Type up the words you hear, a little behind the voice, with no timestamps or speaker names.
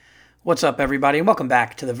What's up, everybody, and welcome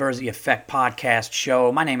back to the Verzi Effect Podcast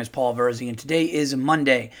Show. My name is Paul Verzi, and today is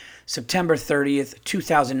Monday, September 30th,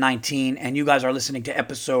 2019, and you guys are listening to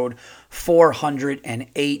episode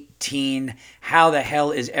 418. How the hell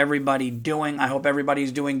is everybody doing? I hope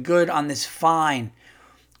everybody's doing good on this fine,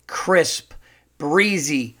 crisp,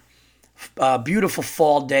 breezy, beautiful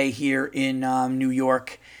fall day here in New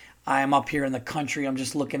York. I am up here in the country. I'm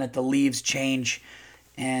just looking at the leaves change.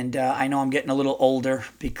 And I know I'm getting a little older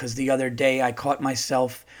because the other day I caught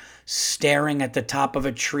myself staring at the top of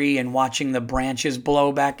a tree and watching the branches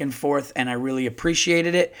blow back and forth, and I really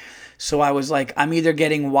appreciated it. So I was like, I'm either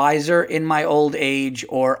getting wiser in my old age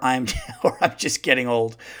or I'm just getting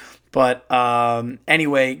old. But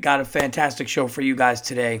anyway, got a fantastic show for you guys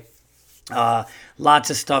today. Lots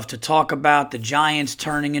of stuff to talk about. The Giants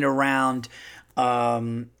turning it around.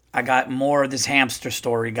 I got more of this hamster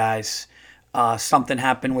story, guys. Something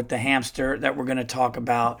happened with the hamster that we're going to talk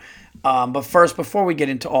about. But first, before we get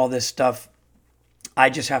into all this stuff, I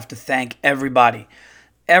just have to thank everybody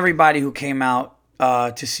who came out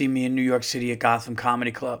to see me in New York City at Gotham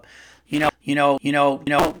Comedy Club.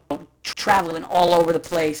 Traveling all over the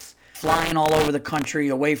place, flying all over the country,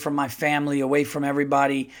 away from my family, away from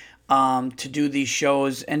everybody, to do these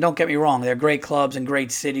shows. And don't get me wrong, they're great clubs and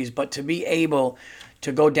great cities, but to be able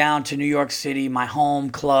to go down to New York City, my home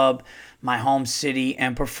club, my home city,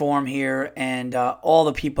 and perform here, and all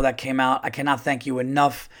the people that came out, I cannot thank you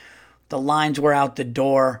enough. The lines were out the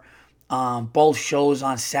door. Both shows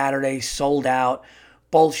on Saturday sold out.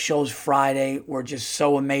 Both shows Friday were just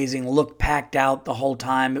so amazing. Looked packed out the whole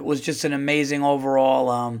time. It was just an amazing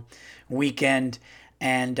overall weekend,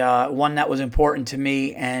 and one that was important to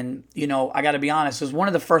me. And, I got to be honest, it was one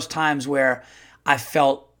of the first times where I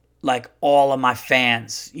felt like all of my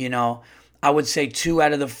fans, I would say 2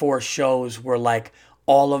 out of the 4 shows were like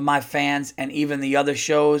all of my fans, and even the other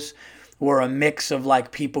shows were a mix of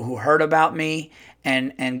like people who heard about me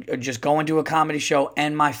and just going to a comedy show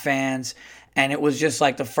and my fans. And it was just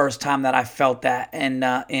like the first time that I felt that in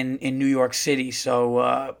New York City.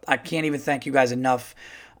 So I can't even thank you guys enough.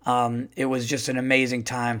 It was just an amazing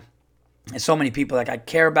time. And so many people that I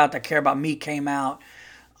care about me came out.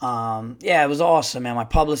 It was awesome, man. My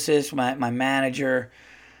publicist, my manager.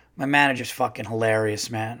 My manager's fucking hilarious,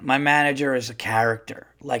 man. My manager is a character.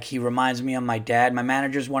 Like, he reminds me of my dad. My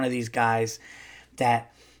manager's one of these guys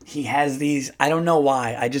that he has these, I don't know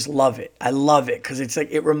why, I just love it. I love it because it's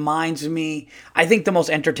like, it reminds me, I think the most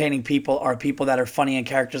entertaining people are people that are funny in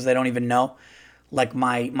characters they don't even know. Like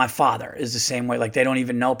my father is the same way. Like, they don't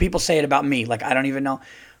even know. People say it about me. Like, I don't even know.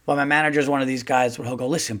 But my manager's one of these guys where he'll go,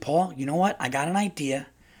 listen, Paul, you know what? I got an idea.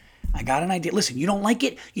 Listen, you don't like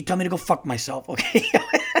it? You tell me to go fuck myself, okay?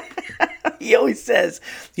 He always says,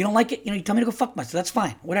 you don't like it? You tell me to go fuck myself. That's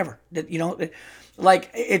fine. Whatever. It's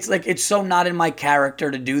so not in my character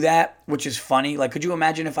to do that, which is funny. Like, could you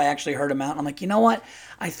imagine if I actually heard him out? And I'm like, you know what?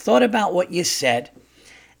 I thought about what you said,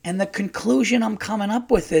 and the conclusion I'm coming up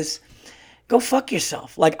with is, go fuck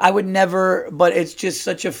yourself. Like, I would never, but it's just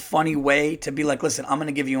such a funny way to be like, listen, I'm going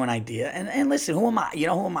to give you an idea. And listen, who am I?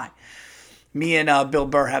 Who am I? Me and Bill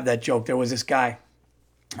Burr have that joke. There was this guy,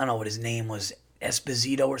 I don't know what his name was,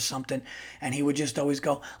 Esposito or something, and he would just always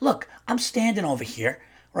go, look, I'm standing over here,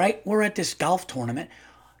 right? We're at this golf tournament.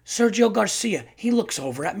 Sergio Garcia, he looks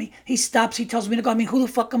over at me. He stops. He tells me to go. I mean, who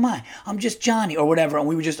the fuck am I? I'm just Johnny or whatever. And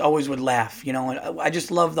we would just always would laugh, And I just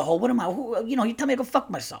love the whole, what am I? You tell me to go fuck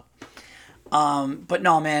myself. But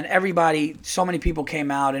no, man, everybody, so many people came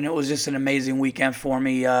out, and it was just an amazing weekend for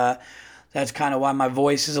me. That's kind of why my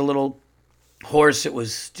voice is a little hoarse. It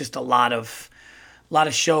was just a lot of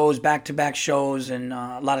shows, back-to-back shows, and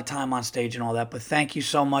a lot of time on stage and all that. But thank you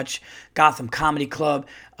so much, Gotham Comedy Club.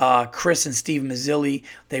 Chris and Steve Mazzilli,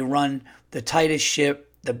 they run the tightest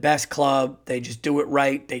ship, the best club. They just do it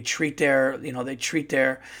right. They treat their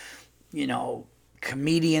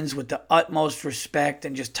comedians with the utmost respect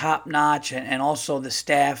and just top notch, and also the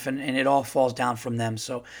staff, and it all falls down from them.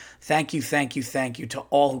 So thank you to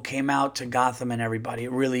all who came out to Gotham and everybody.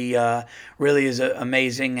 It really is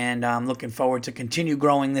amazing, and I'm looking forward to continue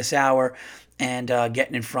growing this hour and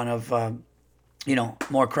getting in front of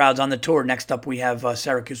more crowds on the tour. Next up we have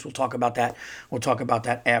Syracuse. We'll talk about that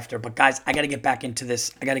after. But guys, I got to get back into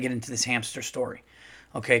this. I got to get into this hamster story,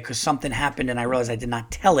 okay? Because something happened and I realized I did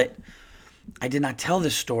not tell it. I did not tell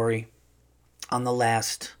this story on the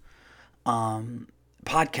last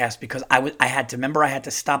podcast because I had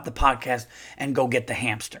to stop the podcast and go get the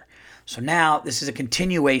hamster. So now this is a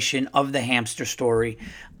continuation of the hamster story,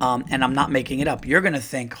 and I'm not making it up. You're going to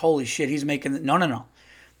think, holy shit, he's making... No.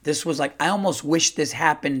 This was like, I almost wish this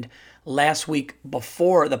happened last week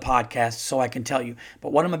before the podcast so I can tell you.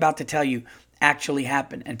 But what I'm about to tell you actually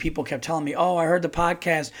happened. And people kept telling me, oh, I heard the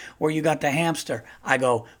podcast where you got the hamster. I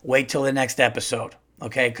go, wait till the next episode.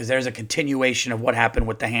 Okay, because there's a continuation of what happened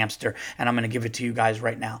with the hamster, and I'm going to give it to you guys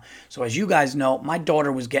right now. So, as you guys know, my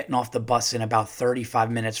daughter was getting off the bus in about 35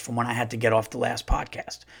 minutes from when I had to get off the last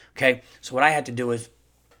podcast. Okay, so what I had to do is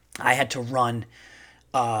I had to run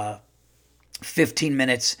 15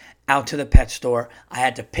 minutes out to the pet store. I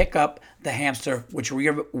had to pick up the hamster, which we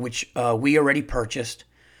already purchased.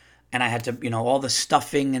 And I had to, all the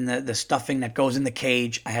stuffing and the stuffing that goes in the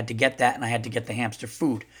cage, I had to get that, and I had to get the hamster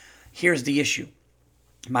food. Here's the issue.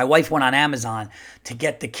 My wife went on Amazon to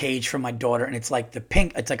get the cage for my daughter, and it's like a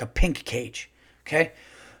pink cage. Okay?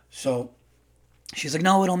 So she's like,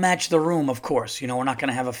 no, it'll match the room, of course. We're not going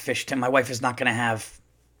to have a fish tank. My wife is not going to have,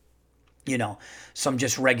 some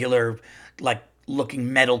just regular, like,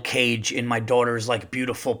 looking metal cage in my daughter's like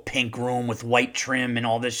beautiful pink room with white trim and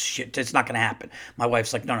all this shit. It's not going to happen. My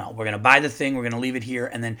wife's like, no, we're going to buy the thing. We're going to leave it here.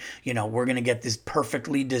 And then, we're going to get this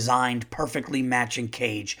perfectly designed, perfectly matching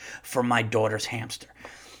cage for my daughter's hamster.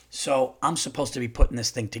 So I'm supposed to be putting this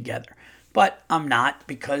thing together, but I'm not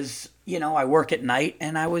because, I work at night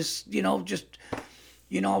and I was,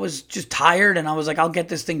 I was just tired and I was like, I'll get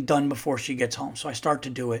this thing done before she gets home. So I start to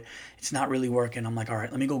do it. It's not really working. I'm like, all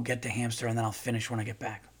right, let me go get the hamster and then I'll finish when I get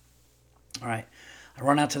back. All right. I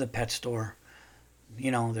run out to the pet store.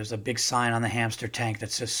 There's a big sign on the hamster tank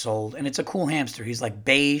that says sold. And it's a cool hamster. He's like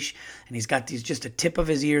beige and he's got just the tip of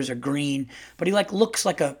his ears are green. But he looks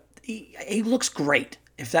like he looks great,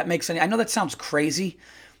 if that makes any. I know that sounds crazy.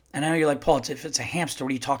 And I know you're like, Paul, if it's a hamster,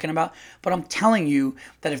 what are you talking about? But I'm telling you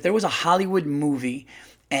that if there was a Hollywood movie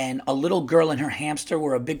and a little girl and her hamster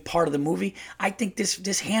were a big part of the movie, I think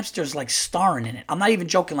this hamster's like starring in it. I'm not even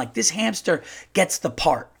joking. Like, this hamster gets the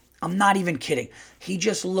part. I'm not even kidding. He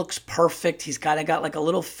just looks perfect. He's got like a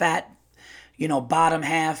little fat, bottom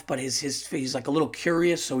half, but he's like a little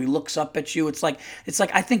curious, so he looks up at you. It's like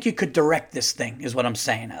I think you could direct this thing, is what I'm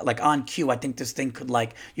saying. Like on cue, I think this thing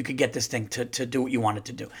you could get this thing to do what you want it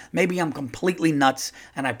to do. Maybe I'm completely nuts,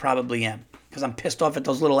 and I probably am, because I'm pissed off at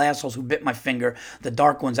those little assholes who bit my finger, the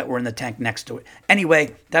dark ones that were in the tank next to it.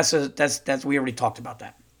 Anyway, that's we already talked about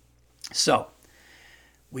that. So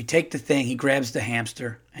we take the thing. He grabs the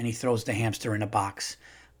hamster and he throws the hamster in a box.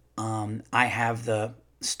 I have the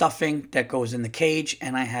stuffing that goes in the cage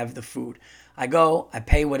and I have the food. I go, I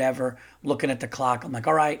pay whatever, looking at the clock. I'm like,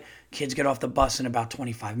 all right, kids get off the bus in about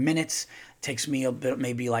 25 minutes. It takes me a bit,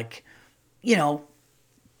 maybe like,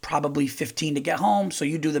 probably 15 to get home. So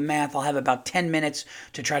you do the math. I'll have about 10 minutes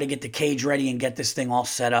to try to get the cage ready and get this thing all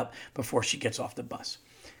set up before she gets off the bus.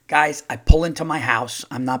 Guys, I pull into my house.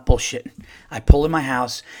 I'm not bullshitting. I pull in my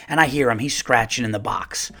house and I hear him. He's scratching in the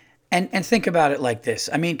box. And think about it like this.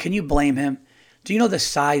 I mean, can you blame him? Do you know the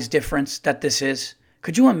size difference that this is?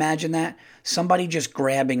 Could you imagine that? Somebody just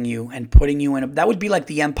grabbing you and putting you in that would be like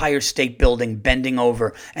the Empire State Building bending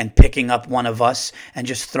over and picking up one of us and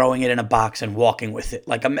just throwing it in a box and walking with it.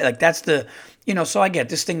 Like that's the, so I get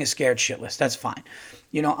this thing is scared shitless. That's fine.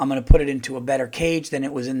 I'm going to put it into a better cage than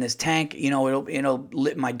it was in this tank.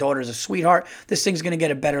 My daughter's a sweetheart. This thing's going to get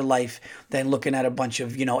a better life than looking at a bunch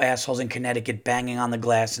of, assholes in Connecticut banging on the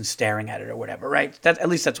glass and staring at it or whatever, right? At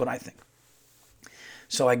least that's what I think.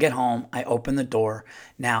 So I get home, I open the door.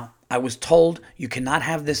 Now, I was told you cannot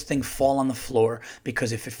have this thing fall on the floor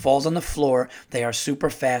because if it falls on the floor, they are super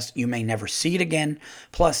fast. You may never see it again.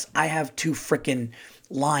 Plus, I have 2 freaking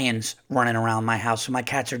lions running around my house. So my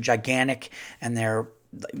cats are gigantic and they're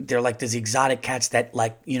like these exotic cats that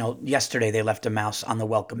yesterday they left a mouse on the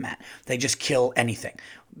welcome mat. They just kill anything.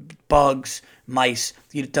 Bugs, mice,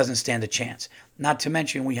 it doesn't stand a chance. Not to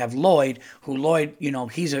mention we have Lloyd,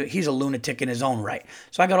 he's a lunatic in his own right.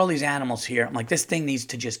 So I got all these animals here. I'm like, this thing needs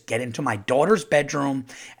to just get into my daughter's bedroom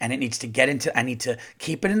and I need to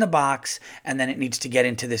keep it in the box and then it needs to get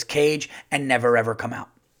into this cage and never ever come out.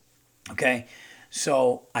 Okay?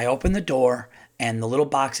 So I open the door and the little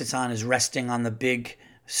box it's on is resting on the big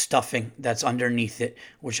stuffing that's underneath it,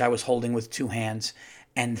 which I was holding with 2 hands,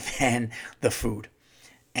 and then the food.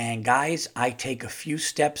 And guys, I take a few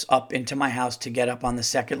steps up into my house to get up on the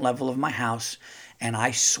second level of my house, and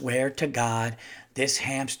I swear to God, this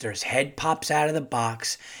hamster's head pops out of the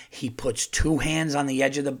box. He puts 2 hands on the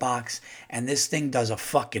edge of the box, and this thing does a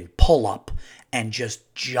fucking pull-up and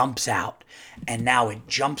just jumps out. And now it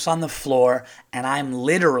jumps on the floor, and I'm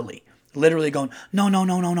literally going, no.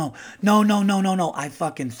 I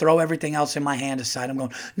fucking throw everything else in my hand aside. I'm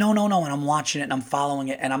going, no. And I'm watching it and I'm following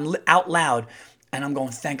it and I'm out loud and I'm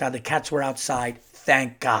going, thank God the cats were outside.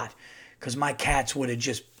 Thank God. Because my cats would have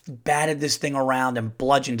just batted this thing around and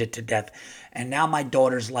bludgeoned it to death. And now my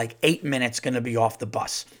daughter's like 8 minutes going to be off the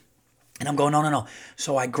bus. And I'm going, no, no, no.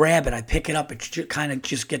 So I grab it. I pick it up. It kind of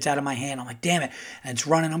just gets out of my hand. I'm like, damn it. And it's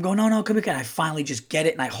running. I'm going, no, no, come here. And I finally just get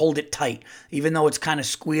it and I hold it tight. Even though it's kind of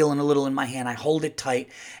squealing a little in my hand, I hold it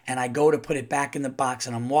tight and I go to put it back in the box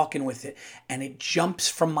and I'm walking with it. And it jumps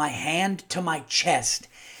from my hand to my chest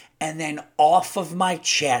and then off of my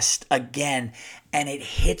chest again. And it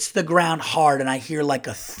hits the ground hard and I hear like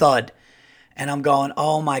a thud. And I'm going,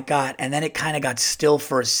 oh my God. And then it kind of got still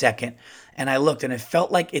for a second. And I looked and it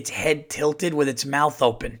felt like its head tilted with its mouth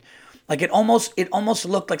open. Like it almost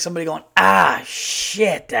looked like somebody going, ah,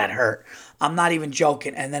 shit, that hurt. I'm not even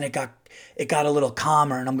joking. And then it got a little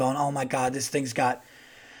calmer and I'm going, oh my God, I think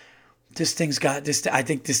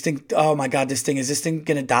this thing, oh my God, is this thing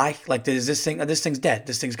going to die? Like, this thing's dead.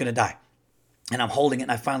 This thing's going to die. And I'm holding it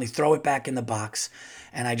and I finally throw it back in the box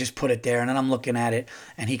and I just put it there and then I'm looking at it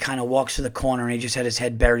and he kind of walks to the corner and he just had his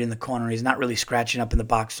head buried in the corner. He's not really scratching up in the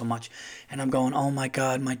box so much. And I'm going, oh my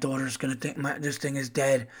God, my daughter's going to think this thing is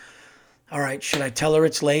dead. All right, should I tell her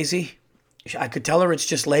it's lazy? I could tell her it's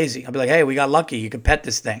just lazy. I'll be like, hey, we got lucky. You could pet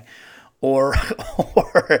this thing. Or,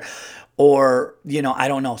 I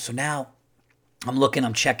don't know. So now I'm looking,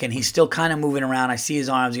 I'm checking. He's still kind of moving around. I see his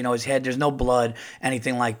arms, his head. There's no blood,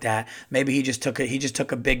 anything like that. Maybe he just took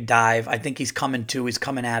a big dive. I think he's coming to. He's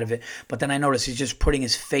coming out of it. But then I notice he's just putting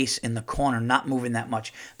his face in the corner, not moving that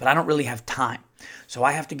much. But I don't really have time. So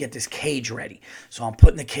I have to get this cage ready. So I'm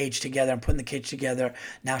putting the cage together.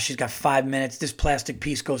 Now she's got 5 minutes. This plastic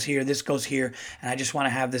piece goes here. This goes here. And I just want to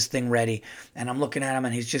have this thing ready. And I'm looking at him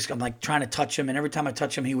and I'm like trying to touch him. And every time I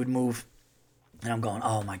touch him, he would move. And I'm going,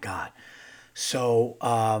 oh my God. So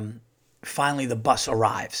finally the bus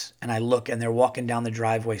arrives and I look and they're walking down the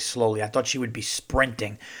driveway slowly. I thought she would be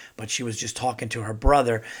sprinting, but she was just talking to her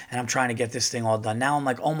brother and I'm trying to get this thing all done. Now I'm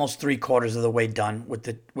like almost 3/4 of the way done with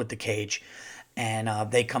the cage.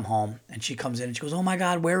 And they come home and she comes in and she goes, oh my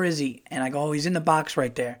God, where is he? And I go, oh, he's in the box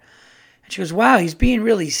right there. And she goes, wow, he's being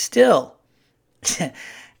really still.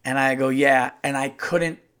 And I go, yeah. And I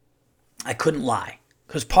couldn't lie.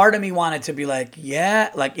 Because part of me wanted to be like, yeah,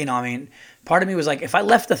 part of me was like, if I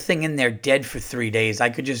left the thing in there dead for 3 days, I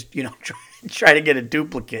could just, try to get a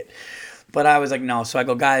duplicate. But I was like, no. So I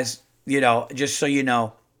go, guys, just so you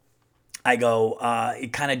know, I go,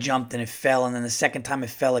 it kind of jumped and it fell. And then the second time it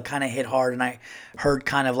fell, it kind of hit hard. And I heard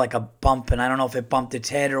kind of like a bump. And I don't know if it bumped its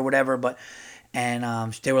head or whatever.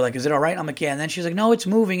 And they were like, is it all right? I'm like, yeah. And then she's like, no, it's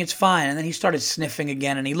moving. It's fine. And then he started sniffing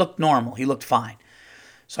again. And he looked normal. He looked fine.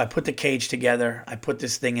 So I put the cage together, I put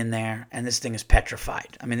this thing in there, and this thing is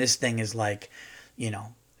petrified. I mean, this thing is like,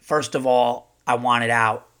 first of all, I want it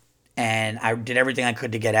out, and I did everything I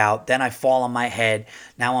could to get out. Then I fall on my head.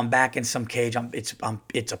 Now I'm back in some cage.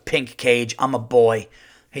 It's a pink cage. I'm a boy.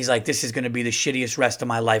 He's like, this is going to be the shittiest rest of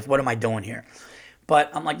my life. What am I doing here?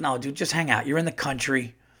 But I'm like, no, dude, just hang out. You're in the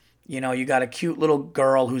country. You got a cute little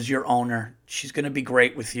girl who's your owner. She's going to be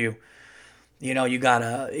great with you. You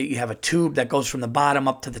have a tube that goes from the bottom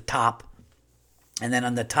up to the top. And then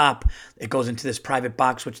on the top, it goes into this private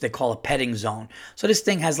box, which they call a petting zone. So this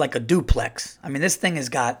thing has like a duplex. I mean, this thing has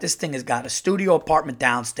got a studio apartment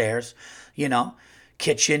downstairs,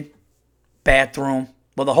 kitchen, bathroom.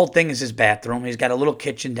 Well, the whole thing is his bathroom. He's got a little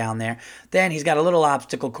kitchen down there. Then he's got a little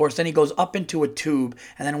obstacle course. Then he goes up into a tube.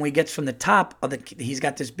 And then when he gets from the top he's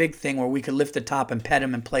got this big thing where we could lift the top and pet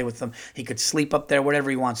him and play with him. He could sleep up there, whatever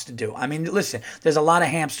he wants to do. I mean, listen, there's a lot of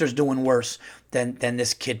hamsters doing worse than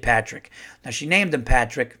this kid, Patrick. Now, she named him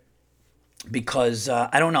Patrick because,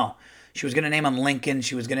 I don't know. She was going to name him Lincoln.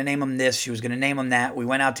 She was going to name him this. She was going to name him that. We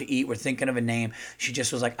went out to eat. We're thinking of a name. She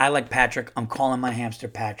just was like, I like Patrick. I'm calling my hamster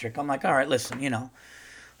Patrick. I'm like, all right, listen,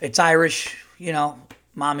 it's Irish,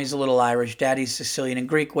 mommy's a little Irish, daddy's Sicilian and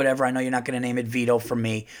Greek, whatever. I know you're not going to name it Vito for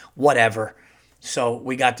me, whatever. So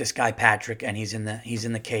we got this guy Patrick, and he's in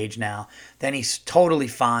the cage now. Then he's totally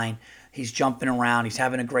fine. He's jumping around. He's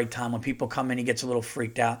having a great time. When people come in, he gets a little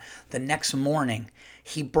freaked out. The next morning,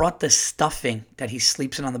 he brought the stuffing that he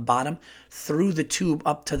sleeps in on the bottom through the tube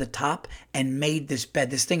up to the top and made this bed.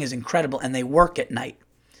 This thing is incredible, and they work at night.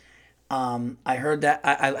 I heard that.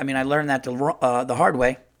 I learned that the hard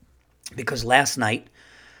way. Because last night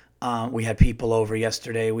we had people over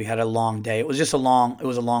yesterday. We had a long day. It was a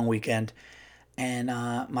long weekend. And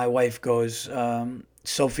my wife goes,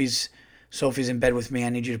 Sophie's in bed with me. I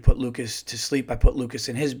need you to put Lucas to sleep. I put Lucas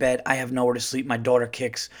in his bed. I have nowhere to sleep. My daughter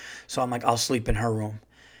kicks. So I'm like, I'll sleep in her room.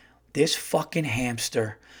 This fucking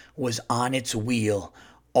hamster was on its wheel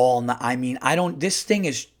all night. I mean, this thing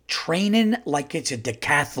is training like it's a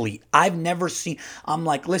decathlete. I've never seen. I'm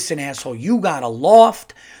like, listen, asshole, you got a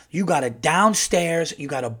loft, you got a downstairs, you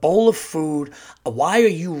got a bowl of food. Why are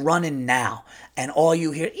you running now? And all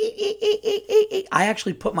you hear, I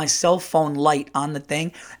actually put my cell phone light on the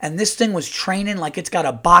thing, and this thing was training like it's got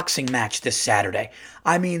a boxing match this Saturday.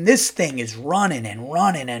 I mean, this thing is running and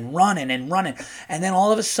running and running and running. And then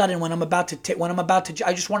all of a sudden, when I'm about to,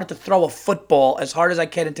 I just wanted to throw a football as hard as I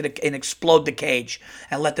can and explode the cage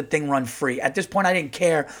and let the thing run free. At this point, I didn't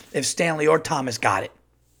care if Stanley or Thomas got it.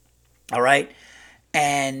 All right?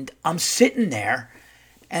 And I'm sitting there,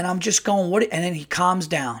 and I'm just going, what? And then he calms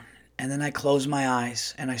down. And then I close my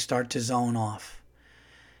eyes, and I start to zone off.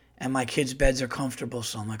 And my kids' beds are comfortable,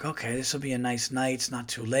 so I'm like, okay, this will be a nice night. It's not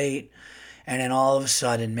too late. And then all of a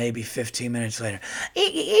sudden, maybe 15 minutes later,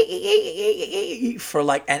 for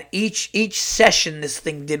like, and each session this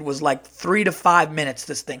thing did was like 3 to 5 minutes,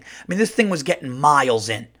 this thing. I mean, this thing was getting miles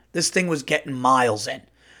in.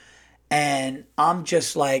 And I'm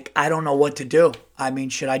just like, I don't know what to do. I mean,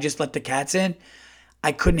 should I just let the cats in?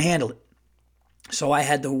 I couldn't handle it. So I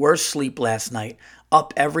had the worst sleep last night,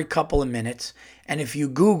 up every couple of minutes. And if you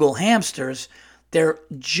Google hamsters, they're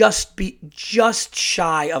just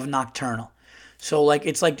shy of nocturnal. So like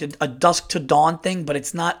it's like a dusk to dawn thing, but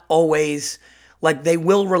it's not always like they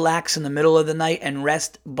will relax in the middle of the night and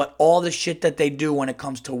rest, but all the shit that they do when it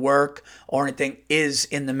comes to work or anything is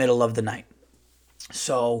in the middle of the night.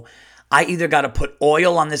 So I either got to put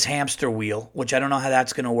oil on this hamster wheel, which I don't know how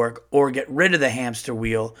that's going to work, or get rid of the hamster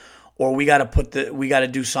wheel, or we got to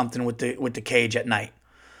do something with the cage at night.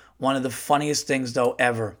 One of the funniest things though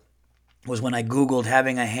ever was when I Googled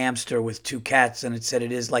having a hamster with 2 cats, and it said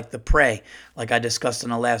it is like the prey, like I discussed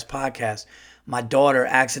in the last podcast. My daughter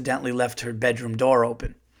accidentally left her bedroom door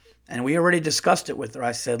open, and we already discussed it with her.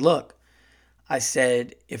 I said, look,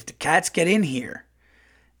 if the cats get in here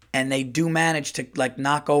and they do manage to like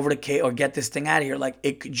knock over the cage or get this thing out of here, like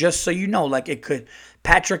it could, just so you know, like it could,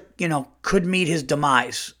 Patrick, could meet his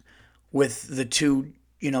demise with the 2,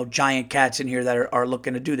 giant cats in here that are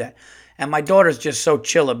looking to do that. And my daughter's just so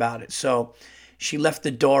chill about it. So she left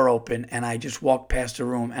the door open, and I just walked past the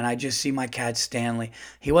room, and I just see my cat Stanley.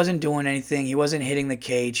 He wasn't doing anything. He wasn't hitting the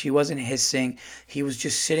cage. He wasn't hissing. He was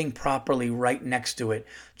just sitting properly right next to it,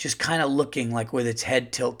 just kind of looking like with its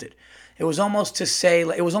head tilted. It was almost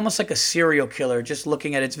like a serial killer just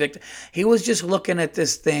looking at its victim. He was just looking at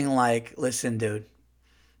this thing like, listen, dude,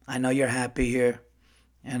 I know you're happy here,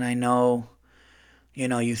 and I know,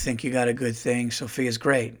 you think you got a good thing. Sophia's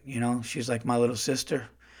great. She's like my little sister.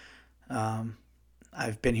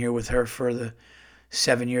 I've been here with her for the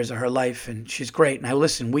 7 years of her life, and she's great. Now,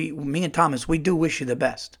 listen, me and Thomas, we do wish you the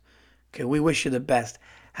best. Okay, we wish you the best.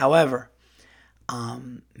 However,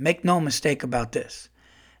 make no mistake about this.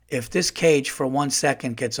 If this cage for 1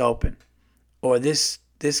 second gets open, or this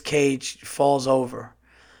cage falls over,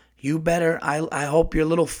 you better. I hope your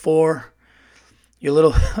little four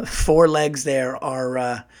legs there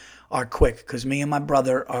are quick, because me and my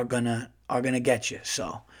brother are gonna get you.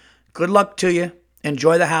 So, good luck to you.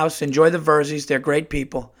 Enjoy the house. Enjoy the Verzies. They're great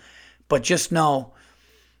people, but just know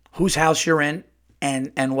whose house you're in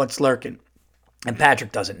and what's lurking. And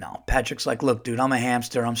Patrick doesn't know. Patrick's like, look, dude, I'm a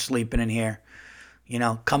hamster. I'm sleeping in here.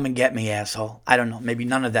 Come and get me, asshole. I don't know. Maybe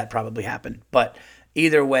none of that probably happened, but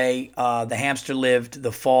either way, the hamster lived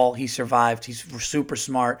the fall. He survived. He's super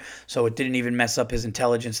smart, so it didn't even mess up his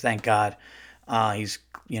intelligence, thank God. He's,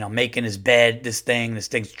 making his bed, this thing's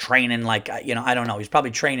training like, I don't know. He's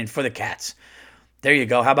probably training for the cats. There you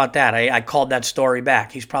go. How about that? I called that story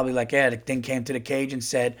back. He's probably like, yeah, the thing came to the cage and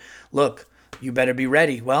said, look, you better be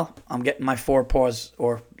ready. Well, I'm getting my 4 paws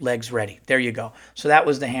or legs ready. There you go. So that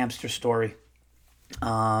was the hamster story.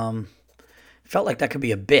 Felt like that could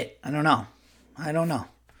be a bit. I don't know.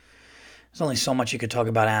 There's only so much you could talk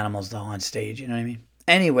about animals, though, on stage. You know what I mean?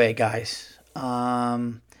 Anyway, guys, I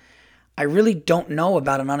really don't know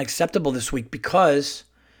about an unacceptable this week because,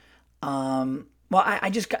 something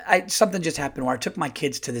just happened where I took my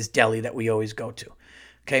kids to this deli that we always go to.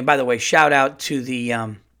 Okay, by the way, shout out to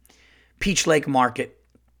the Peach Lake Market.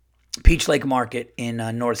 Peach Lake Market in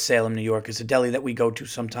North Salem, New York, is a deli that we go to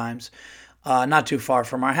sometimes. Not too far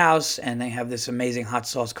from our house, and they have this amazing hot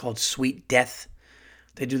sauce called Sweet Death.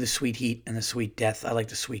 They do the Sweet Heat and the Sweet Death. I like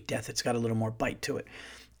the Sweet Death. It's got a little more bite to it.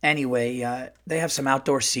 Anyway, they have some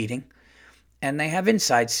outdoor seating, and they have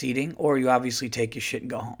inside seating, or you obviously take your shit and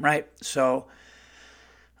go home, right? So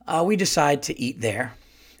we decide to eat there,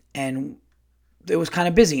 and it was kind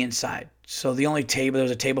of busy inside. So there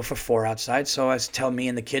was a table for 4 outside, so I tell me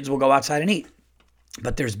and the kids, we'll go outside and eat.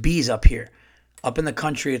 But there's bees up here. Up in the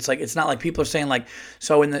country, it's not like people are saying like,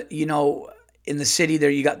 so in the, in the city there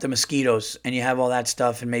you got the mosquitoes and you have all that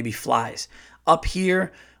stuff and maybe flies. Up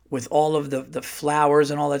here with all of the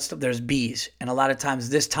flowers and all that stuff, there's bees. And a lot of times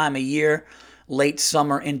this time of year, late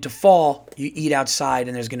summer into fall, you eat outside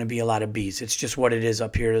and there's going to be a lot of bees. It's just what it is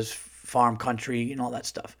up here. There's farm country and all that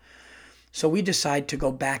stuff. So we decide to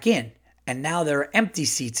go back in. And now there are empty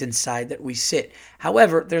seats inside that we sit.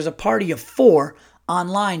 However, there's a party of 4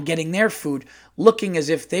 online getting their food, looking as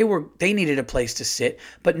if they needed a place to sit,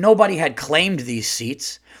 but nobody had claimed these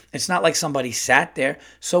seats. It's not like somebody sat there.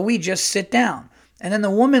 So we just sit down. And then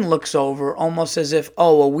the woman looks over almost as if,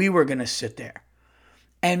 oh, well, we were going to sit there.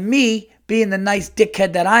 And me, being the nice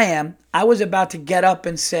dickhead that I am, I was about to get up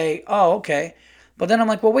and say, oh, okay. But then I'm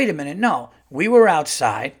like, well, wait a minute. No, we were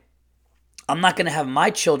outside. I'm not going to have my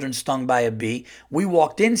children stung by a bee. We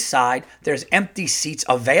walked inside. There's empty seats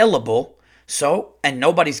available. So, and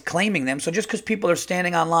nobody's claiming them. So just because people are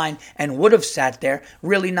standing online and would have sat there,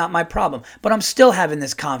 really not my problem. But I'm still having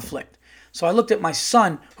this conflict. So I looked at my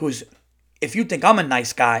son, who's, if you think I'm a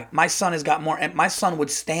nice guy, my son has got more. My son would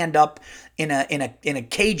stand up in a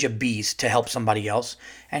cage of bees to help somebody else.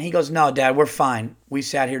 And he goes, no, Dad, we're fine. We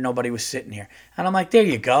sat here. Nobody was sitting here. And I'm like, there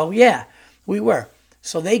you go. Yeah, we were.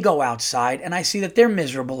 So they go outside, and I see that they're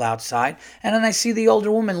miserable outside. And then I see the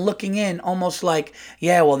older woman looking in almost like,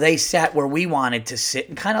 yeah, well, they sat where we wanted to sit,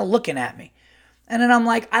 and kind of looking at me. And then I'm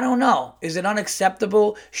like, I don't know. Is it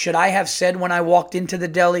unacceptable? Should I have said when I walked into the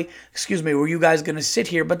deli, excuse me, were you guys going to sit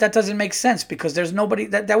here? But that doesn't make sense because there's nobody.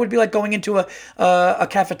 That would be like going into a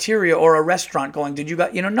cafeteria or a restaurant going, did you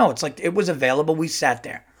guys, no, it's like it was available. We sat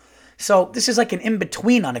there. So this is like an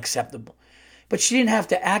in-between unacceptable. But she didn't have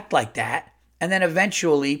to act like that. And then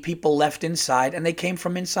eventually people left inside and they came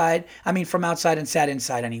from outside and sat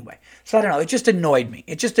inside anyway. So I don't know. It just annoyed me.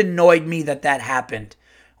 It just annoyed me that happened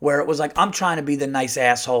where it was like, I'm trying to be the nice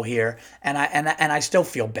asshole here and I still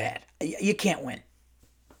feel bad. You can't win.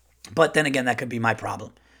 But then again, that could be my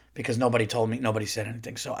problem because nobody told me, nobody said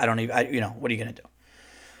anything. So I don't even, what are you going to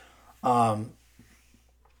do?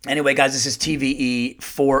 Anyway, guys, this is TVE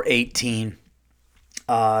 418.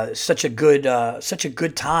 Such a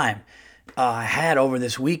good time. I had over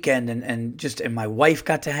this weekend and my wife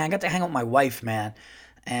got to hang out with my wife, man.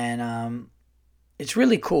 And it's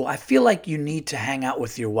really cool. I feel like you need to hang out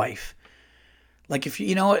with your wife. Like if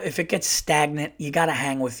it gets stagnant, you got to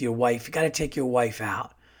hang with your wife. You got to take your wife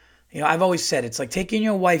out. I've always said it's like taking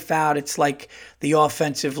your wife out. It's like the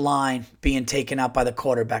offensive line being taken out by the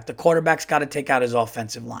quarterback. The quarterback's got to take out his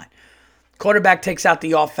offensive line. Quarterback takes out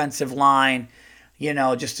the offensive line,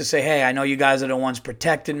 just to say, hey, I know you guys are the ones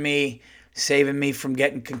protecting me, saving me from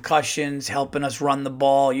getting concussions, helping us run the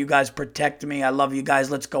ball. You guys protect me. I love you guys.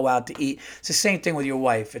 Let's go out to eat. It's the same thing with your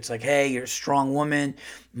wife. It's like, hey, you're a strong woman,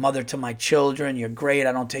 mother to my children. You're great.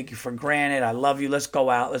 I don't take you for granted. I love you. Let's go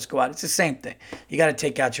out. Let's go out. It's the same thing. You got to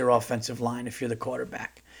take out your offensive line if you're the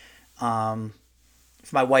quarterback.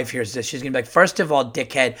 If my wife hears this, she's going to be like, first of all,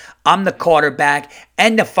 dickhead, I'm the quarterback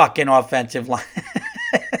and the fucking offensive line.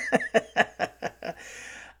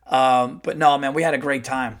 But no, man, we had a great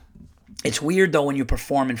time. It's weird, though, when you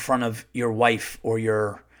perform in front of your wife or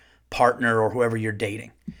your partner or whoever you're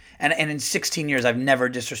dating. And in 16 years, I've never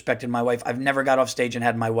disrespected my wife. I've never got off stage and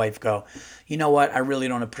had my wife go, you know what? I really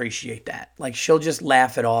don't appreciate that. Like, she'll just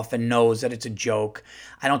laugh it off and knows that it's a joke.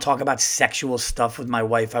 I don't talk about sexual stuff with my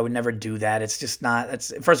wife. I would never do that. It's just not,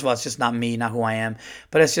 first of all, it's just not me, not who I am.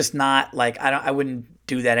 But it's just not, like, I wouldn't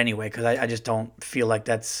do that anyway because I just don't feel like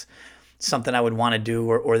that's something I would want to do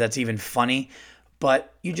or that's even funny.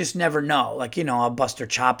 But you just never know. Like, I'll bust her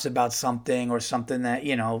chops about something or something that,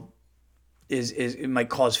 is it might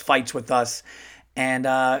cause fights with us. And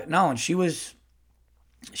no, and she was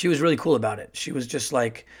really cool about it. She was just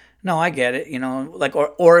like, no, I get it, like,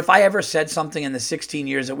 or if I ever said something in the 16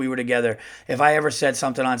 years that we were together, if I ever said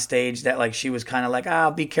something on stage that like she was kind of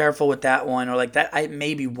like, be careful with that one, or like that,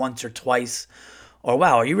 maybe once or twice, or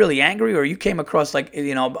wow, are you really angry, or you came across like,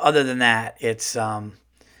 other than that, it's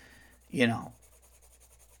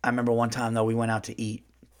I remember one time, though, we went out to eat,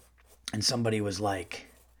 and somebody was like,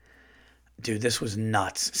 dude, this was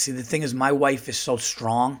nuts. See, the thing is, my wife is so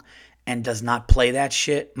strong and does not play that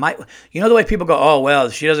shit. The way people go, oh, well,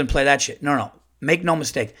 she doesn't play that shit. No. Make no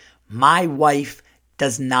mistake. My wife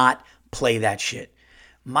does not play that shit.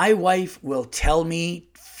 My wife will tell me,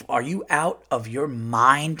 are you out of your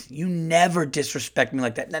mind? You never disrespect me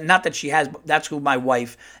like that. Not that she has, but that's who my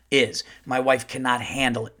wife is. My wife cannot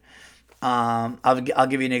handle it. I'll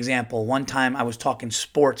give you an example. One time I was talking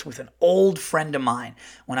sports with an old friend of mine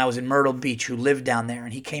when I was in Myrtle Beach who lived down there,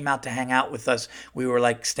 and he came out to hang out with us. We were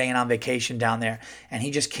like staying on vacation down there, and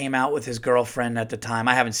he just came out with his girlfriend at the time.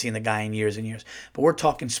 I haven't seen the guy in years and years, but we're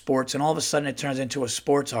talking sports, and all of a sudden it turns into a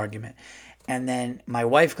sports argument. And then my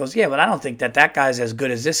wife goes, "Yeah, but I don't think that guy's as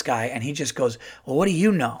good as this guy." And he just goes, "Well, what do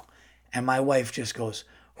you know?" And my wife just goes,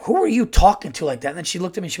 "Who are you talking to like that?" And then she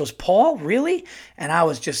looked at me and she goes, "Paul, really?" And I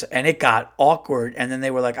was just, and it got awkward. And then they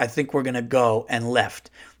were like, "I think we're going to go," and left.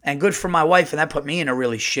 And good for my wife. And that put me in a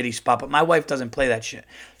really shitty spot. But my wife doesn't play that shit.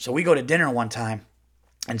 So we go to dinner one time.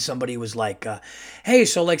 And somebody was like, "Hey,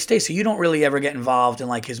 so like Stacey, you don't really ever get involved in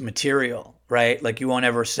like his material, right? Like you won't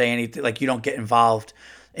ever say anything, like you don't get involved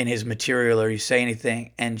in his material or you say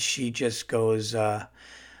anything." And she just goes,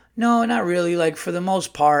 "No, not really. Like for the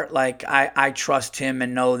most part, like I trust him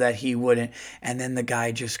and know that he wouldn't." And then the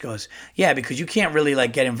guy just goes, "Yeah, because you can't really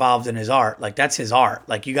like get involved in his art. Like that's his art.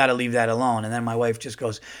 Like you got to leave that alone." And then my wife just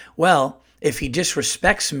goes, "Well, if he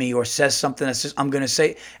disrespects me or says something that's just, I'm going to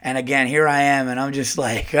say," and again, here I am, and I'm just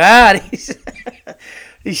like,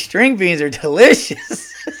 these string beans are delicious.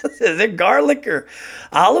 Is it garlic or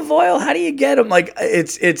olive oil? How do you get them? Like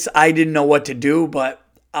I didn't know what to do, but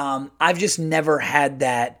I've just never had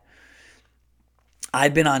that.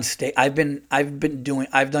 I've been on stage. I've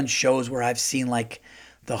done shows where I've seen like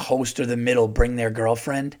the host or the middle bring their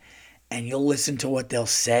girlfriend, and you'll listen to what they'll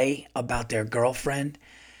say about their girlfriend.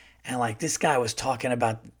 And like this guy was talking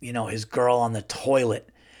about, his girl on the toilet,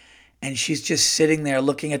 and she's just sitting there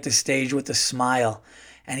looking at the stage with a smile,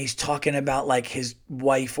 and he's talking about like his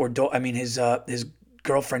wife or his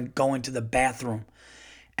girlfriend going to the bathroom.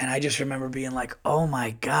 And I just remember being like, "Oh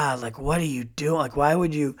my God, like what are you doing? Like why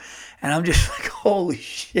would you?" And I'm just like, "Holy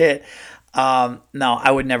shit." No,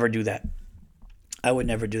 I would never do that. I would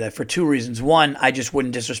never do that for two reasons. One, I just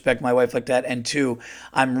wouldn't disrespect my wife like that. And two,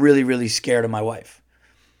 I'm really, really scared of my wife.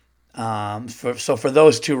 For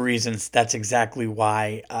those two reasons, that's exactly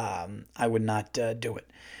why I would not do it.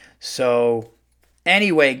 So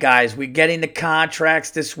anyway, guys, we're getting the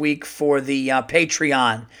contracts this week for the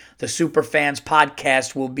Patreon. The Superfans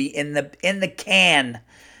podcast will be in the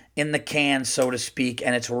can, so to speak,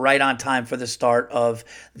 and it's right on time for the start of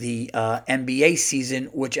the NBA season,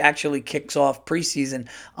 which actually kicks off preseason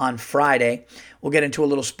on Friday. We'll get into a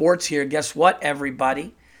little sports here. Guess what,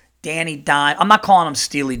 everybody? Danny Dimes. I'm not calling him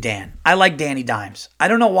Steely Dan. I like Danny Dimes. I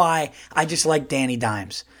don't know why. I just like Danny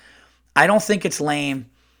Dimes. I don't think it's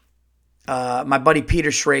lame. My buddy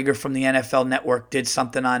Peter Schrager from the NFL Network did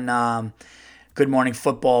something on Good Morning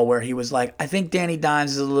Football where he was like, "I think Danny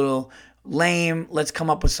Dimes is a little lame. Let's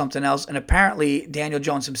come up with something else." And apparently Daniel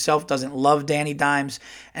Jones himself doesn't love Danny Dimes.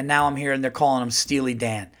 And now I'm here and they're calling him Steely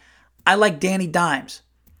Dan. I like Danny Dimes.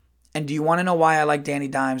 And do you want to know why I like Danny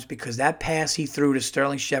Dimes? Because that pass he threw to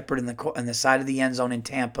Sterling Shepard in the side of the end zone in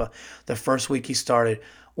Tampa the first week he started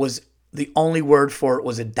was the only word for it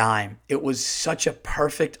was a dime. It was such a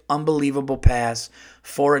perfect, unbelievable pass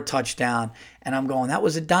for a touchdown. And I'm going, that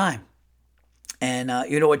was a dime. And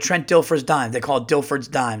you know what? Trent Dilfer's dime. They call it Dilfer's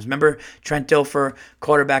dimes. Remember Trent Dilfer,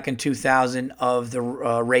 quarterback in 2000 of the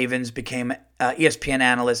Ravens, became ESPN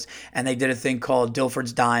analyst, and they did a thing called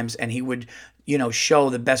Dilfer's dimes, and he would show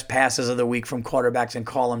the best passes of the week from quarterbacks and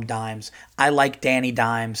call them dimes. I like Danny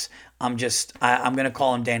Dimes. I'm going to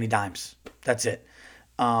call him Danny Dimes. That's it.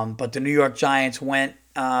 But the New York Giants went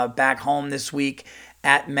back home this week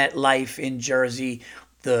at MetLife in Jersey.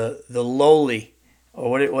 The lowly,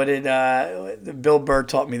 or what did Bill Burr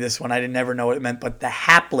taught me this one. I didn't never know what it meant, but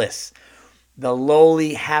the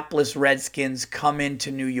lowly, hapless Redskins come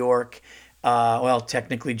into New York. Well,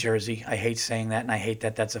 technically Jersey. I hate saying that, and I hate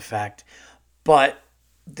that that's a fact. But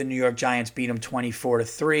the New York Giants beat him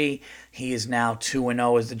 24-3. He is now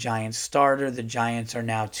 2-0 as the Giants starter. The Giants are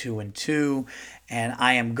now 2-2. And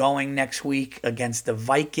I am going next week against the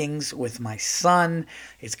Vikings with my son.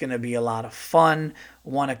 It's going to be a lot of fun.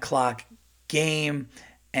 1:00 game.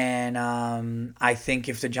 And I think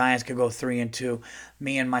if the Giants could go 3-2,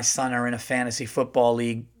 me and my son are in a fantasy football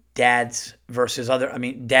league. Dad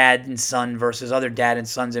and son versus other dad and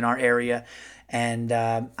sons in our area. And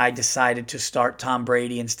I decided to start Tom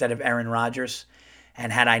Brady instead of Aaron Rodgers.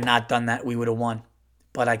 And had I not done that, we would have won.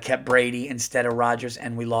 But I kept Brady instead of Rodgers,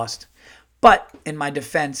 and we lost. But in my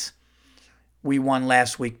defense, we won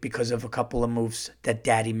last week because of a couple of moves that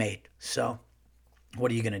Daddy made. So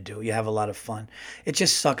what are you going to do? You have a lot of fun. It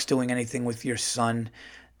just sucks doing anything with your son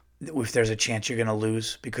if there's a chance you're going to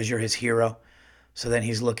lose because you're his hero. So then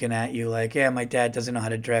he's looking at you like, yeah, my dad doesn't know how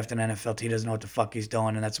to draft an NFL team. He doesn't know what the fuck he's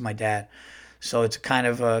doing, and that's my dad. So it's kind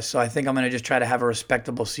of so I think I'm gonna just try to have a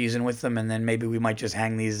respectable season with them, and then maybe we might just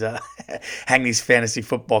hang these hang these fantasy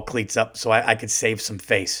football cleats up so I could save some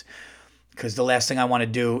face. Because the last thing I want to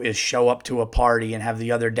do is show up to a party and have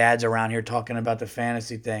the other dads around here talking about the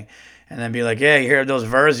fantasy thing, and then be like, "Yeah, you hear those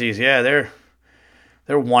Verzies? Yeah, they're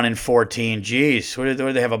 1-14. Jeez, what did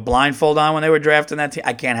they have a blindfold on when they were drafting that team?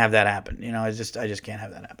 I can't have that happen. I just can't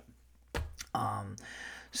have that happen.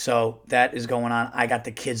 So that is going on. I got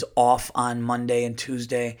the kids off on Monday and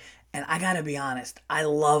Tuesday, and I gotta be honest, I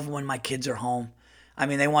love when my kids are home. I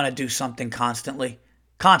mean, they want to do something constantly,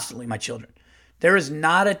 constantly. My children. There is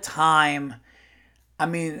not a time. I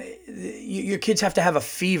mean, your kids have to have a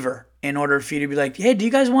fever in order for you to be like, hey, do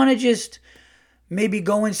you guys want to just maybe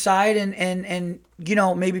go inside and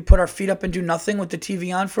maybe put our feet up and do nothing with the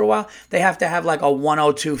TV on for a while? They have to have like a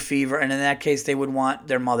 102 fever, and in that case, they would want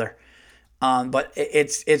their mother. But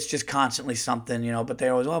it's just constantly something, But they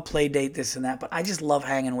always, play date, this and that. But I just love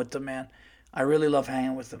hanging with them, man. I really love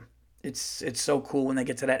hanging with them. It's so cool when they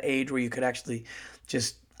get to that age where you could actually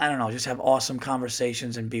just, I don't know, just have awesome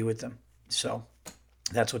conversations and be with them. So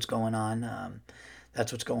that's what's going on.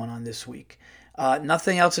 That's what's going on this week.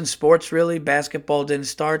 Nothing else in sports, really. Basketball didn't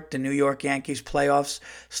start. The New York Yankees playoffs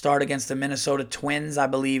start against the Minnesota Twins, I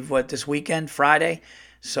believe, this weekend, Friday.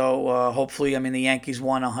 So hopefully, I mean, the Yankees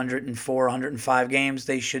won 104, 105 games.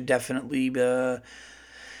 They should definitely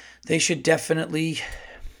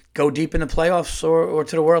go deep in the playoffs or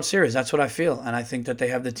to the World Series. That's what I feel, and I think that they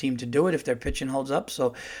have the team to do it if their pitching holds up.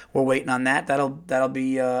 So we're waiting on that. That'll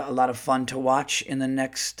be a lot of fun to watch in the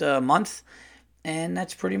next month. And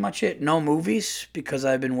that's pretty much it. No movies because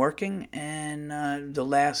I've been working. And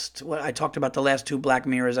I talked about the last two Black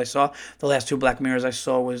Mirrors I saw. The last two Black Mirrors I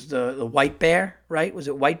saw was the White Bear, right? Was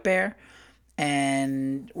it White Bear?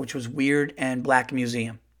 And which was weird, and Black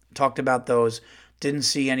Museum. Talked about those. Didn't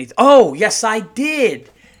see anything. Oh, yes, I did.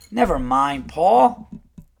 Never mind, Paul.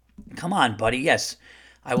 Come on, buddy. Yes,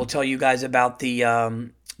 I will tell you guys about the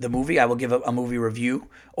movie. I will give a movie review,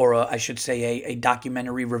 or I should say a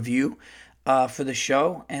documentary review. For the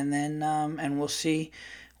show, and then and we'll see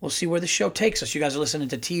where the show takes us. You guys are listening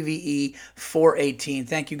to TVE 418.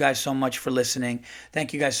 Thank you guys so much for listening.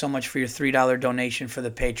 Thank you guys so much for your $3 donation for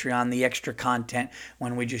the Patreon, the extra content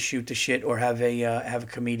when we just shoot the shit or have a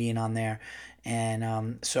comedian on there.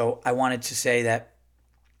 And so I wanted to say that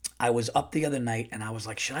I was up the other night and I was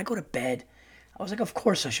like, should I go to bed? I was like, of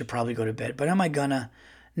course I should probably go to bed, but am I gonna?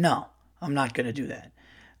 No, I'm not gonna do that.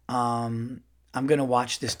 I'm going to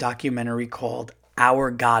watch this documentary called Our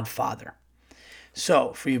Godfather.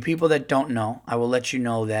 So, for you people that don't know, I will let you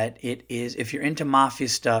know that it is, if you're into mafia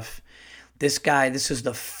stuff, this is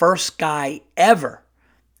the first guy ever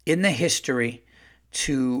in the history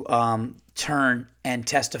to turn and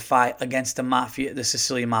testify against the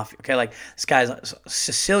Sicilian mafia. Okay, like this guy's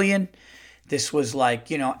Sicilian. This was like,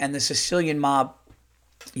 and the Sicilian mob,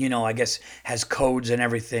 I guess has codes and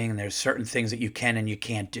everything. And there's certain things that you can and you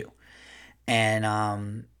can't do.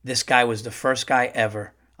 And this guy was the first guy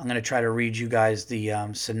ever. I'm going to try to read you guys the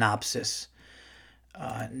synopsis.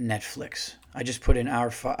 Netflix. I just put in I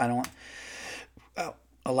don't want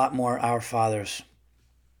a lot more Our Fathers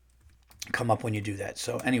come up when you do that.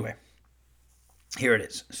 So anyway, here it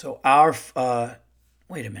is. So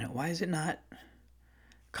wait a minute. Why is it not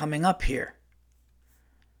coming up here?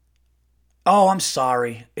 Oh, I'm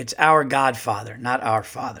sorry. It's Our Godfather, not Our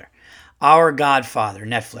Father. Our Godfather,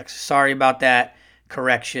 Netflix. Sorry about that.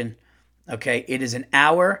 Correction. Okay, it is an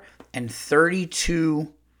hour and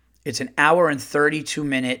 32. It's an hour and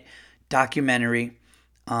 32-minute documentary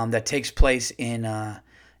that takes place in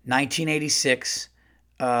 1986.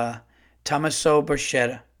 Tommaso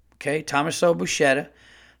Buscetta. Okay, Tommaso Buscetta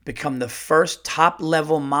become the first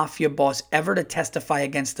top-level mafia boss ever to testify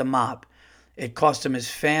against the mob. It cost him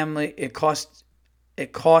his family. It cost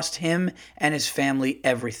him and his family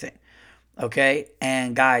everything. Okay,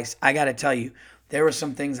 and guys, I got to tell you, there were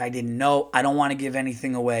some things I didn't know. I don't want to give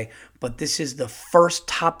anything away, but this is the first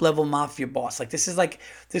top-level mafia boss.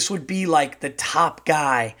 This would be like the top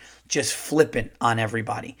guy just flipping on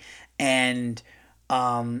everybody. And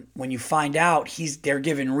when you find out, they're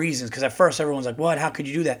giving reasons, because at first everyone's like, what, how could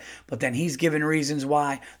you do that? But then he's giving reasons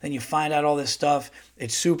why. Then you find out all this stuff.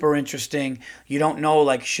 It's super interesting. You don't know,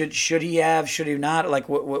 like, should he have, should he not, like,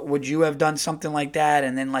 would you have done something like that?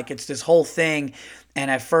 And then, like, it's this whole thing, and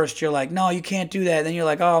at first you're like, no, you can't do that. And then you're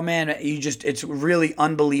like, oh man, it's really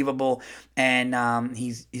unbelievable. And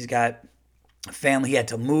he's got family. He had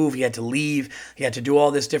to move, he had to leave, he had to do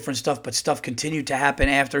all this different stuff, but stuff continued to happen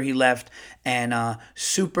after he left. And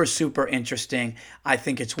super, super interesting. I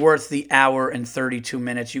think it's worth the hour and 32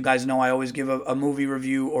 minutes. You guys know I always give a movie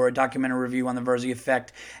review or a documentary review on the Verzi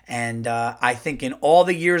effect. And I think in all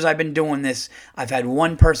the years I've been doing this, I've had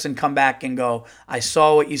one person come back and go, I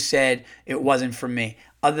saw what you said, it wasn't for me.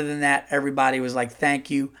 Other than that, everybody was like,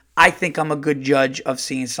 thank you. I think I'm a good judge of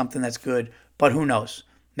seeing something that's good, but who knows?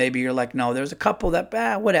 Maybe you're like, no, there's a couple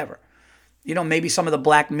that, whatever. Maybe some of the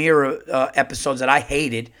Black Mirror episodes that I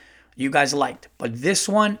hated, you guys liked. But this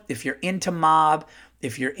one, if you're into mob,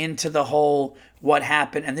 if you're into the whole what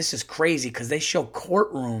happened, and this is crazy because they show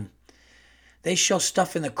courtroom. They show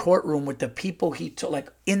stuff in the courtroom with the people he took, like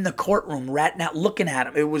in the courtroom, ratting out, looking at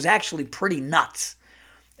him. It was actually pretty nuts.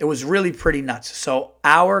 It was really pretty nuts. So,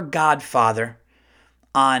 Our Godfather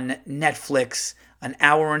on Netflix, an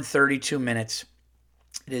hour and 32 minutes.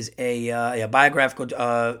 It is a biographical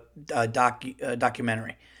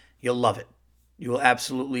documentary. You'll love it. You will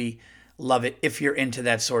absolutely love it if you're into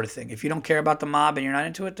that sort of thing. If you don't care about the mob and you're not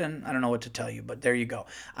into it, then I don't know what to tell you. But there you go.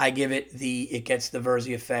 I give it it gets the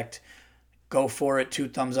Verzi effect. Go for it. 2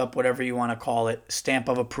 thumbs up, whatever you want to call it. Stamp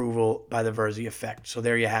of approval by the Verzi effect. So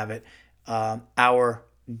there you have it. Our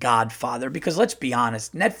Godfather. Because let's be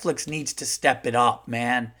honest, Netflix needs to step it up,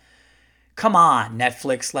 man. Come on,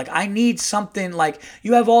 Netflix. Like, I need something like,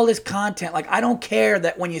 you have all this content. Like, I don't care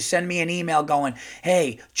that when you send me an email going,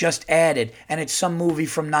 hey, just added, and it's some movie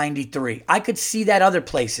from 93. I could see that other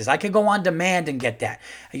places. I could go on demand and get that.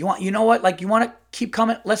 You know what? Like, you want to keep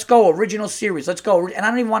coming? Let's go. Original series. Let's go. And I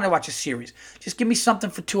don't even want to watch a series. Just give me something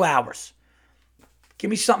for 2 hours. Give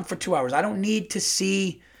me something for 2 hours. I don't need to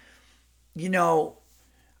see,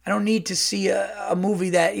 I don't need to see a movie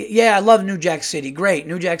that, I love New Jack City. Great.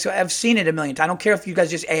 New Jack City. I've seen it a million times. I don't care if you guys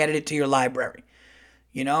just added it to your library.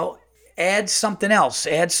 Add something else.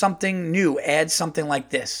 Add something new. Add something like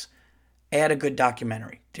this. Add a good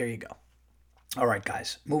documentary. There you go. All right,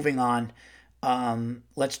 guys. Moving on.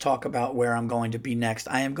 Let's talk about where I'm going to be next.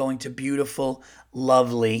 I am going to beautiful,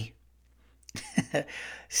 lovely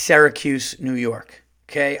Syracuse, New York.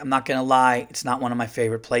 Okay, I'm not going to lie. It's not one of my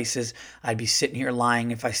favorite places. I'd be sitting here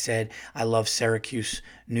lying if I said I love Syracuse,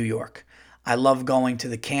 New York. I love going to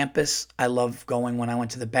the campus. I love going when I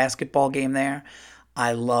went to the basketball game there.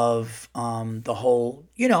 I love the whole,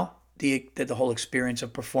 the whole experience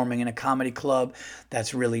of performing in a comedy club.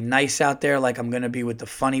 That's really nice out there. Like I'm going to be with the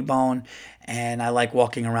Funny Bone, and I like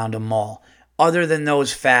walking around a mall. Other than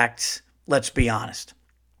those facts, let's be honest.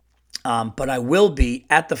 But I will be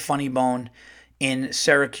at the Funny Bone in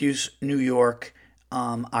Syracuse, New York,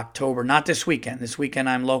 October. Not this weekend. This weekend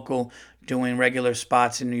I'm local doing regular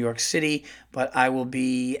spots in New York City, but I will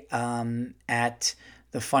be at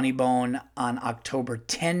the Funny Bone on October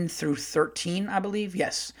 10 through 13, I believe.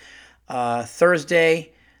 Yes.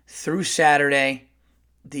 Thursday through Saturday.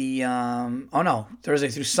 Thursday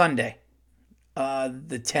through Sunday.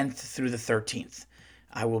 The 10th through the 13th.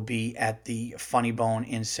 I will be at the Funny Bone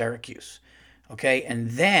in Syracuse. Okay, and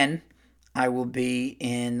then I will be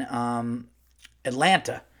in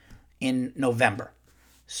Atlanta in November.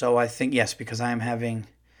 So I think, yes, because I am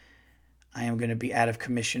going to be out of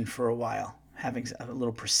commission for a while, having a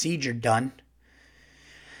little procedure done.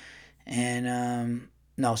 And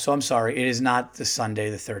no, so I'm sorry. It is not the Sunday,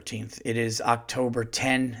 the 13th. It is October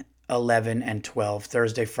 10, 11, and 12,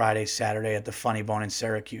 Thursday, Friday, Saturday at the Funny Bone in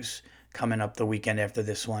Syracuse, coming up the weekend after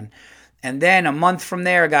this one. And then a month from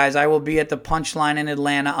there, guys, I will be at the Punchline in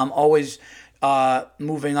Atlanta. I'm always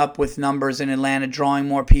moving up with numbers in Atlanta, drawing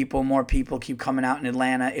more people. More people keep coming out in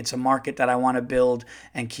Atlanta. It's a market that I want to build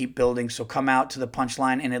and keep building. So come out to the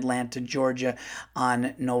Punchline in Atlanta, Georgia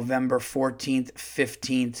on November 14th,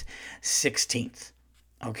 15th, 16th.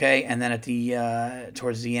 Okay, and then at the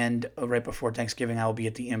towards the end, right before Thanksgiving, I will be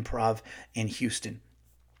at the Improv in Houston,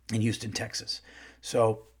 Texas.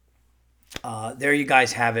 So there you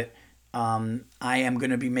guys have it. I am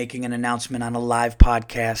going to be making an announcement on a live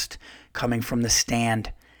podcast coming from the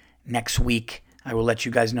Stand next week. I will let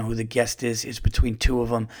you guys know who the guest is. It's between 2 of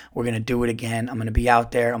them. We're going to do it again. I'm going to be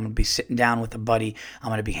out there. I'm going to be sitting down with a buddy. I'm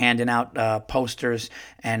going to be handing out posters,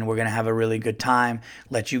 and we're going to have a really good time.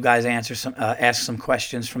 Let you guys ask some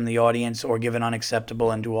questions from the audience or give an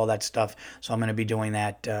unacceptable and do all that stuff. So I'm going to be doing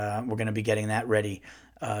that. We're going to be getting that ready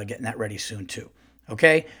soon too.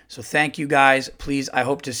 Okay, so thank you guys. Please, I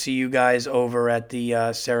hope to see you guys over at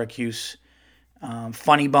the Syracuse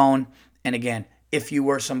Funny Bone. And again, if you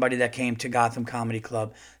were somebody that came to Gotham Comedy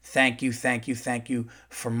Club, thank you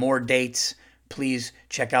for more dates. Please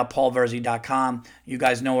check out paulverzi.com. You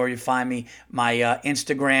guys know where you find me. My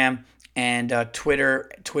Instagram And Twitter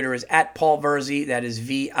is at Paul Verzi. That is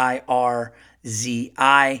VIRZI.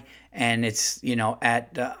 And it's,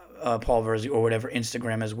 at Paul Verzi or whatever,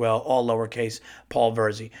 Instagram as well, all lowercase, Paul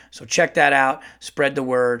Verzi. So check that out. Spread the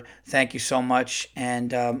word. Thank you so much.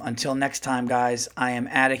 And until next time, guys, I am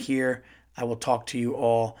out of here. I will talk to you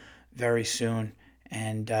all very soon.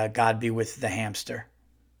 And God be with the hamster.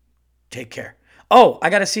 Take care. Oh, I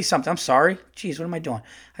got to see something. I'm sorry. Jeez, what am I doing?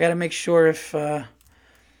 I got to make sure if...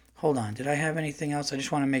 hold on. Did I have anything else? I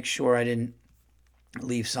just want to make sure I didn't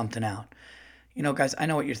leave something out. Guys, I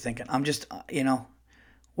know what you're thinking. I'm just,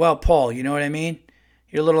 well, Paul, you know what I mean?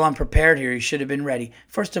 You're a little unprepared here. You should have been ready.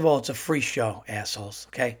 First of all, it's a free show, assholes,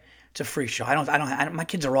 okay? It's a free show. My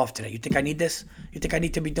kids are off today. You think I need this? You think I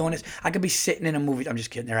need to be doing this? I could be sitting in a movie. I'm just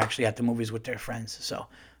kidding. They're actually at the movies with their friends. So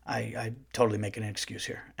I totally making an excuse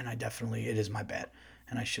here. And it is my bad.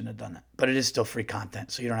 And I shouldn't have done that. But it is still free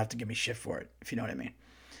content. So you don't have to give me shit for it, if you know what I mean.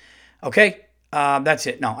 Okay? That's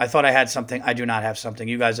it. No, I thought I had something. I do not have something.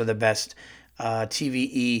 You guys are the best.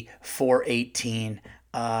 TVE 418.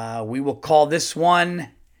 We will call this one.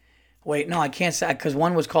 Wait, no, I can't say because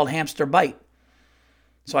one was called Hamster Bite.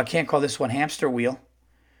 So I can't call this one Hamster Wheel.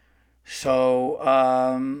 So,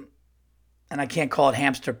 and I can't call it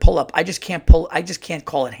Hamster Pull Up. I just can't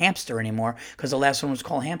call it Hamster anymore because the last one was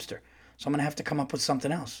called Hamster. So I'm gonna have to come up with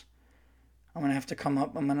something else. I'm gonna have to come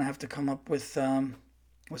up with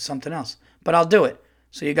something else. But I'll do it.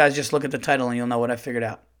 So you guys just look at the title and you'll know what I figured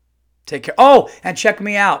out. Take care. Oh, and check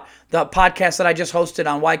me out. The podcast that I just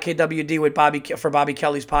hosted on YKWD with Bobby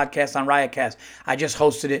Kelly's podcast on Riotcast. I just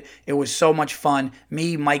hosted it. It was so much fun.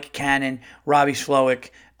 Me, Mike Cannon, Robbie Slowick,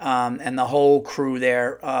 and the whole crew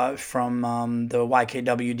there from the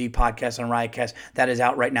YKWD podcast on Riotcast. That is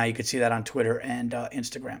out right now. You can see that on Twitter and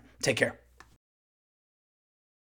Instagram. Take care.